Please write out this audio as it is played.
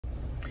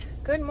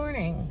Good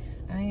morning.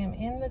 I am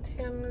in the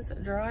Tim's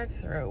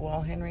drive-thru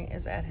while Henry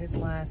is at his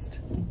last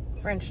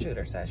French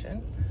tutor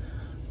session.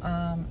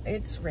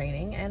 It's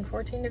raining and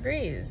 14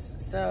 degrees,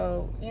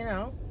 so, you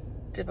know,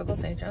 typical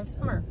St. John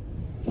summer.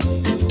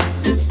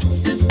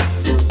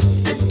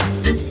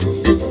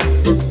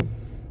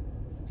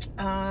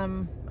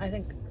 I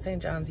think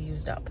St. John's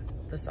used up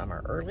the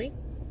summer early,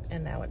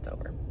 and now it's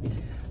over.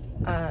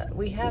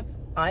 We have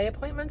eye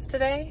appointments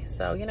today,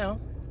 so, you know,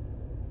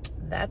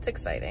 that's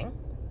exciting.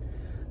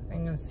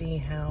 I'm gonna see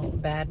how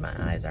bad my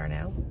eyes are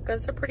now,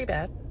 because they're pretty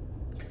bad.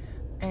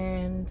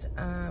 And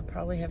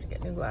probably have to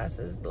get new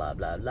glasses, blah,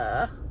 blah,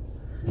 blah.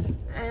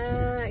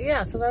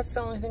 Yeah, so that's the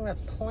only thing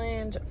that's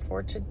planned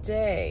for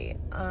today.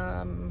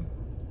 We'll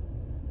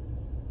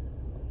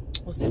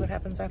see what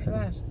happens after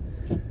that.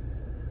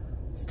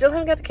 Still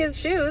haven't got the kids'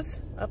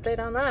 shoes. Update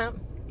on that.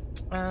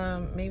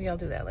 Maybe I'll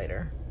do that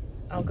later.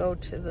 I'll go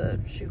to the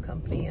shoe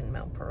company in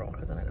Mount Pearl,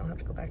 because then I don't have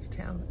to go back to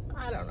town.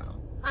 I don't know.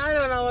 I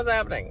don't know what's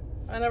happening.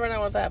 I never know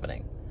what's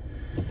happening.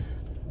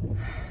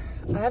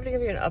 I have to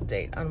give you an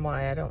update on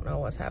why I don't know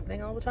what's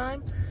happening all the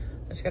time.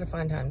 I just gotta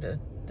find time to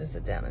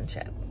sit down and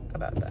chat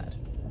about that.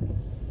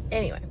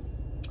 Anyway,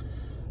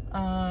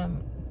 how's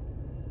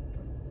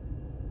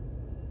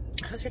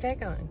your day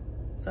going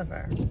so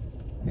far? You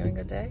having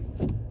a good day?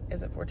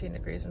 Is it 14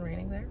 degrees and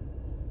raining there?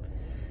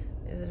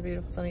 Is it a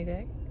beautiful sunny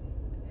day?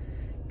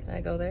 Can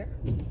I go there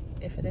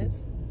if it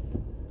is?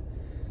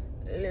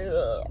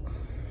 Ugh.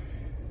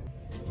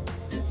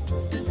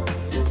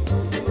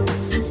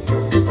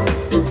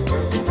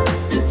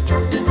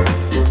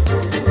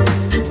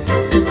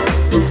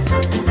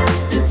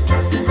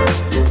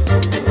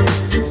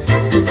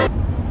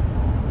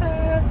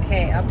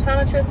 Okay,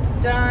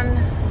 optometrist done.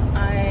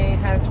 I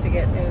have to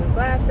get new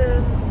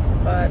glasses,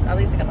 but at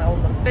least I got my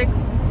old ones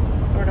fixed,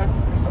 sort of.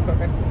 They're still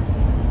crooked.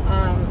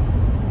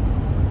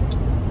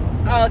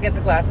 I'll get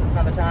the glasses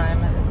another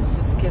time. It's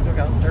just kids were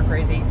going stir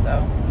crazy,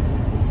 so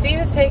Steve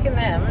has taken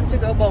them to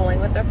go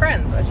bowling with their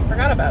friends, which I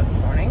forgot about this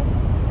morning.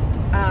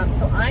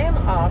 So I am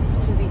off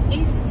to the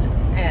east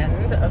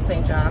end of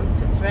St. John's,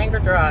 to Stavanger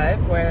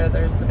Drive, where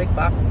there's the big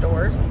box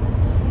stores.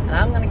 And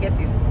I'm going to get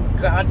these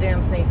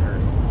goddamn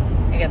sneakers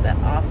and get that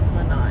off of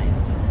my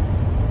mind.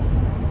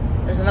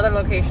 There's another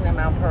location in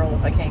Mount Pearl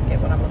if I can't get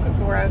what I'm looking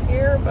for out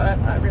here, but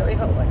I really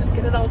hope I just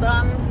get it all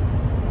done,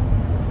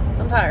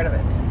 because I'm tired of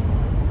it.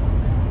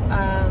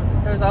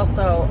 There's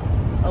also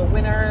a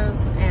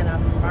Winners and a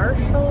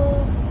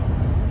Marshalls,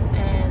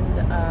 and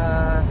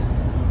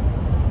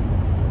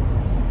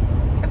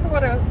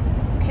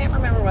can't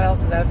remember what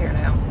else is out here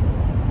now.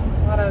 There's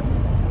a lot of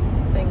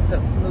things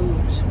have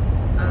moved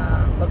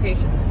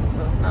locations,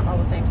 so it's not all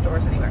the same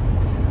stores anywhere.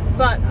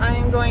 But I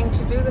am going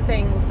to do the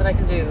things that I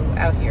can do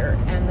out here,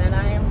 and then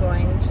I am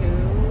going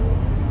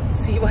to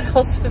see what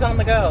else is on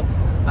the go.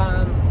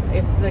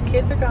 If the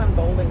kids are gone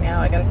bowling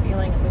now, I got a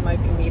feeling we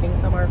might be meeting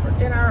somewhere for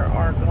dinner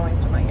or going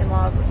to my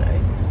in-laws, which I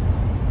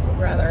would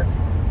rather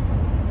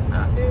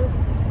not do.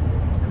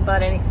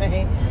 But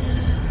anyway,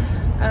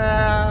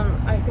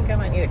 I think I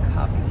might need a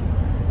coffee.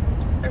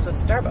 There's a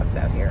Starbucks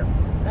out here.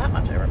 That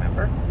much I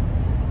remember.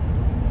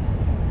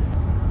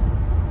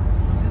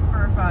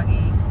 Super foggy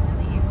in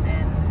the East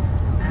End,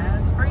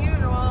 as per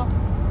usual.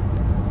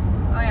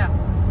 Oh yeah,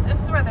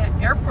 this is where the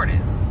airport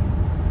is.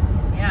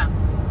 Yeah,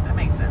 that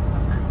makes sense,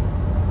 doesn't it?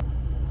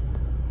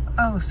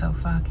 Oh, so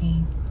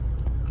foggy.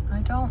 I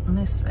don't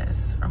miss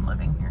this from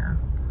living here.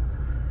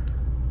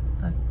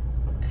 The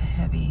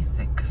heavy,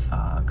 thick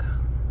fog.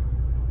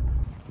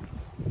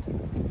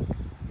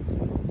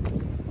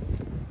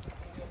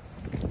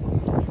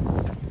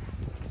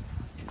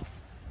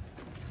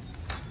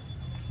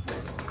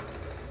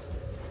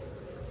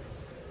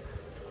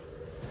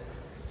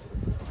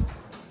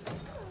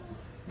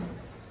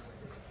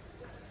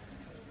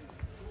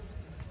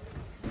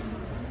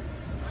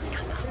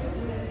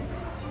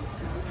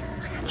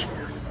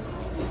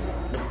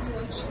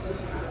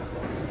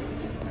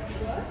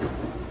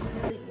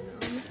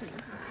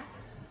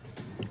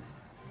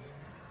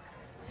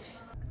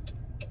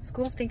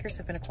 School sneakers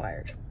have been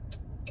acquired.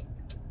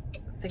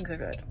 Things are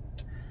good.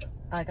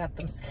 I got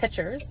them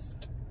Skechers.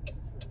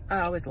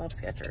 I always love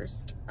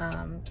Skechers,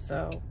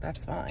 so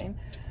that's fine.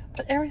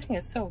 But everything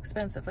is so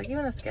expensive. Like,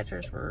 even the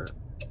Skechers were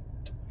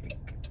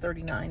like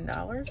 $39,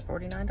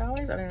 $49?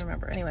 I don't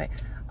remember. Anyway,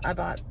 I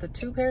bought the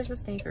 2 pairs of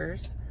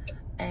sneakers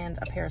and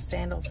a pair of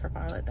sandals for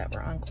Violet that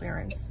were on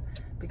clearance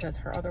because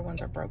her other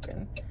ones are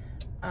broken.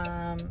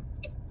 And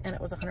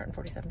it was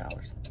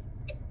 $147.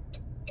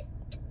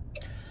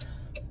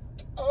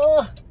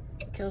 Oh,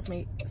 kills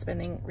me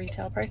spending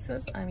retail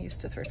prices. I'm used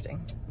to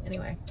thrifting.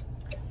 Anyway,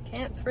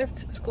 can't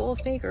thrift school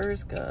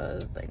sneakers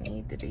because they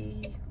need to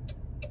be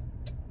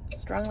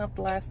strong enough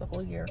to last the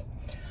whole year.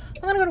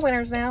 I'm gonna go to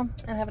Winners now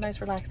and have a nice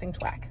relaxing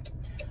twack.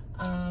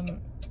 And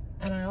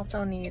I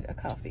also need a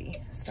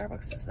coffee.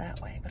 Starbucks is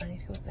that way, but I need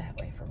to go that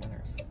way for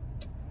Winners.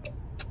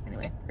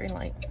 Anyway, green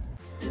light.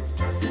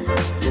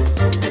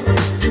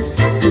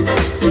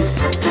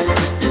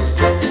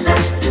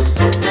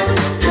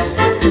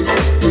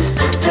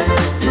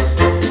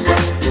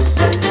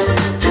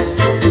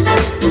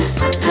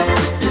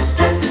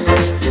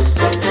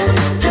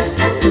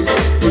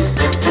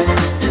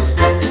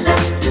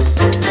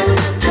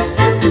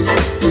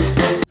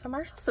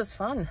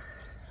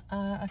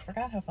 I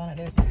forgot how fun it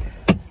is.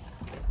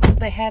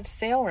 They had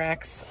sale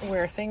racks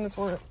where things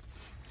were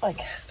like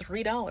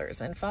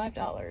 $3 and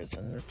 $5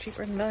 and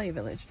cheaper than Value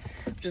Village,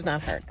 which is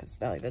not hard because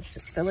Value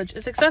Village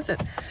is expensive.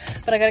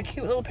 But I got a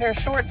cute little pair of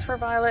shorts for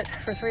Violet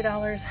for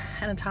 $3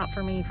 and a top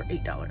for me for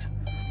 $8.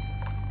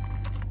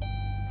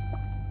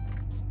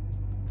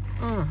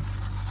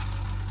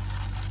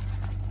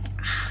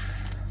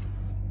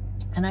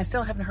 And I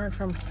still haven't heard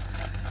from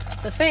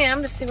the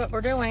fam to see what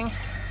we're doing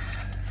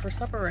for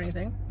supper or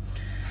anything.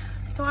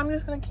 So I'm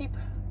just gonna keep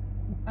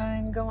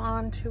and go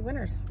on to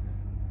Winners.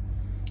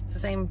 It's the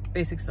same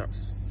basic store,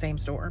 same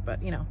store,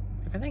 but you know,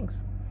 different things.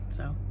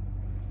 So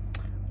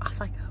off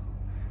I go.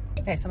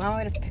 Okay, so now I'm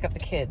going to pick up the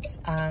kids.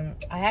 I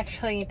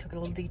actually took a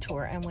little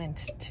detour and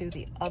went to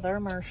the other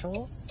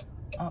Marshalls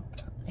up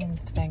in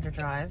Stavanger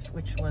Drive,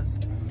 which was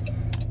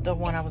the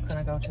one I was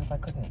going to go to if I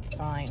couldn't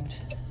find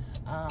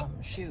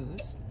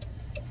shoes.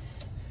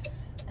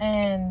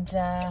 And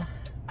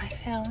I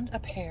found a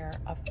pair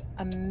of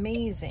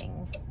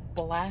amazing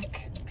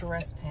black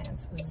dress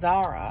pants,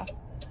 Zara,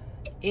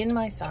 in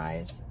my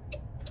size,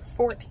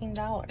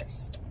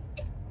 $14.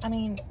 I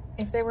mean,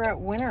 if they were at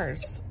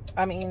Winners,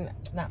 I mean,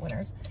 not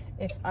Winners,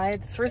 if I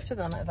had thrifted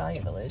them at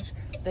Value Village,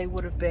 they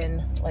would have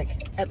been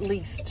like at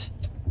least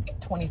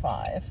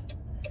 25.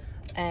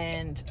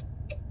 And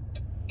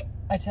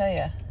I tell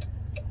you,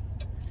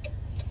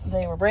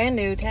 they were brand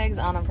new, tags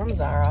on them from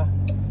Zara.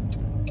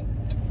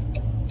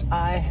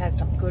 I had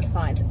some good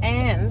finds,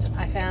 and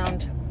I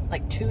found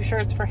like 2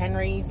 shirts for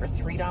Henry for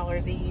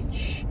 $3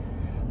 each.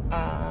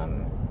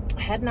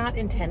 Had not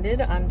intended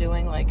on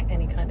doing like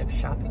any kind of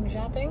shopping,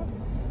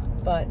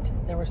 but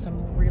there were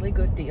some really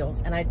good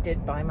deals, and I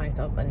did buy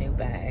myself a new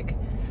bag.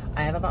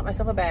 I haven't bought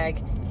myself a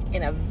bag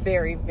in a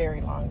very,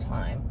 very long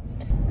time.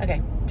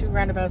 Okay, 2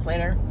 roundabouts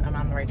later, I'm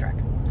on the right track.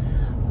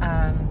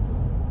 I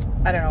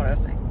don't know what I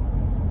was saying.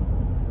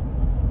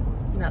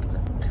 Not a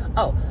clue.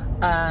 Oh,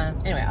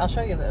 anyway, I'll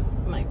show you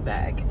my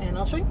bag, and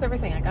I'll show you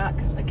everything I got,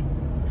 because like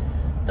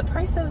the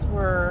prices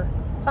were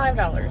 $5,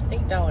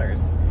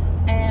 $8,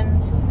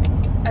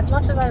 and as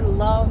much as I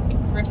love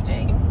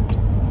thrifting,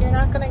 you're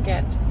not gonna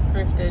get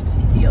thrifted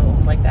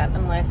deals like that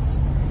unless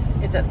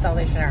it's at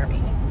Salvation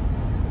Army.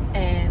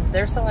 And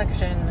their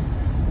selection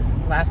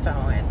last time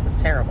I went was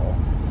terrible.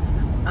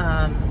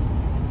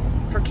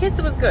 For kids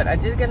it was good. I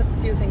did get a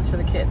few things for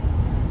the kids,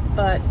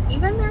 but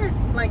even their,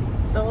 like,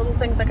 the little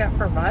things I got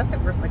for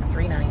Violet was like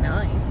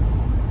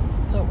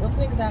 $3.99. So it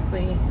wasn't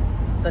exactly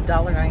the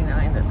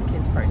 $1.99 that the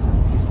kids'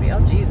 prices used to be. Oh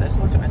geez, I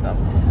just looked at myself.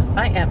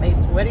 I am a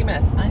sweaty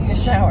mess. I need a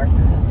shower.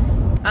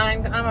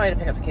 I'm on my way to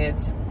pick up the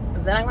kids.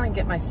 Then I'm gonna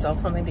get myself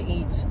something to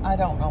eat. I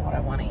don't know what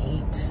I want to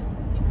eat.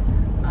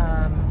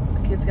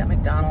 The kids got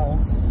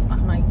McDonald's. I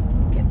might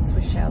get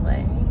Swiss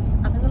Chalet.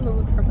 I'm in the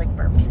mood for like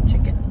barbecue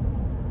chicken.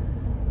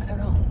 I don't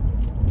know.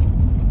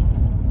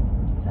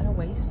 Is that a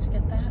waste to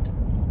get that?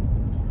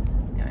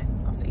 Anyway,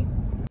 I'll see.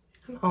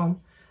 I'm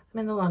home. I'm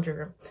in the laundry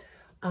room.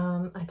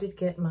 I did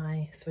get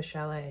my Swiss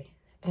Chalet,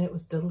 and it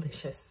was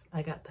delicious.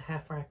 I got the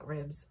half rack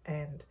ribs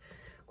and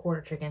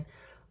quarter chicken.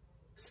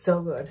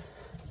 So good.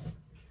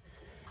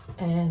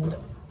 And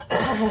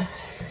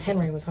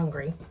Henry was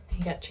hungry.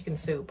 He got chicken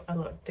soup. I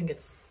think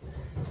it's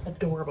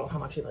adorable how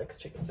much he likes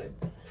chicken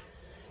soup.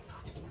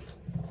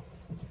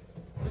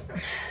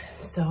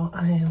 So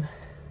I am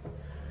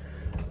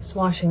just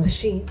washing the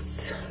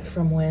sheets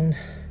from when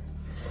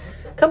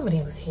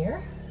company was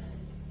here.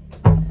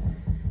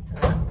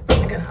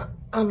 I'm gonna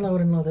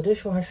unload and load the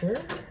dishwasher.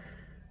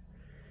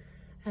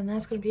 And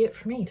that's gonna be it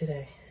for me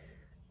today.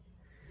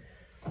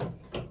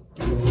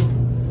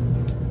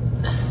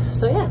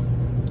 So yeah,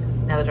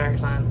 now the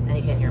dryer's on and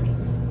you can't hear me.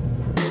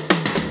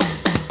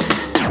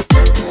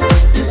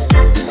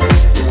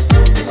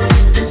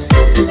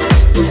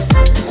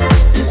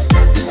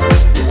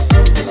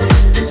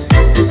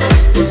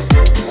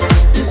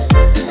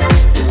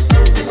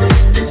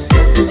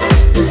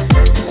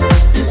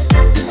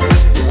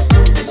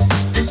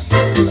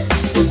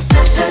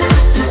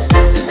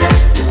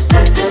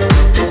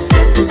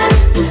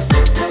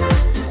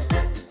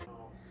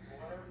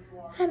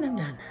 And I'm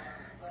done.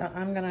 So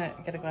I'm gonna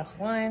get a glass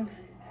of wine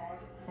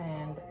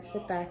and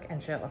sit back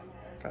and chill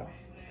for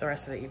the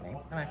rest of the evening.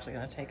 I'm actually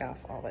gonna take off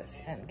all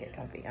this and get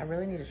comfy. I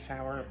really need a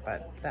shower,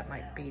 but that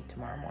might be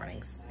tomorrow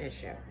morning's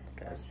issue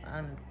because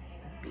I'm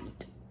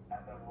beat.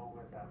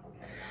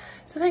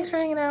 So thanks for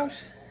hanging out.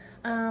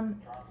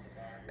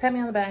 Pat me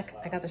on the back.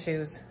 I got the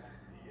shoes.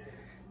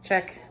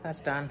 Check,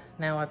 that's done.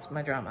 Now what's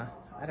my drama?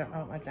 I don't know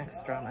what my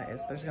next drama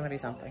is. There's gonna be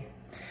something.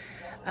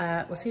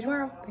 We'll see you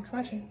tomorrow. Thanks for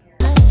watching.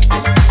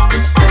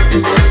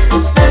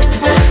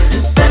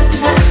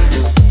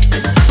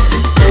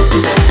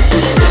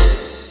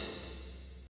 Bye.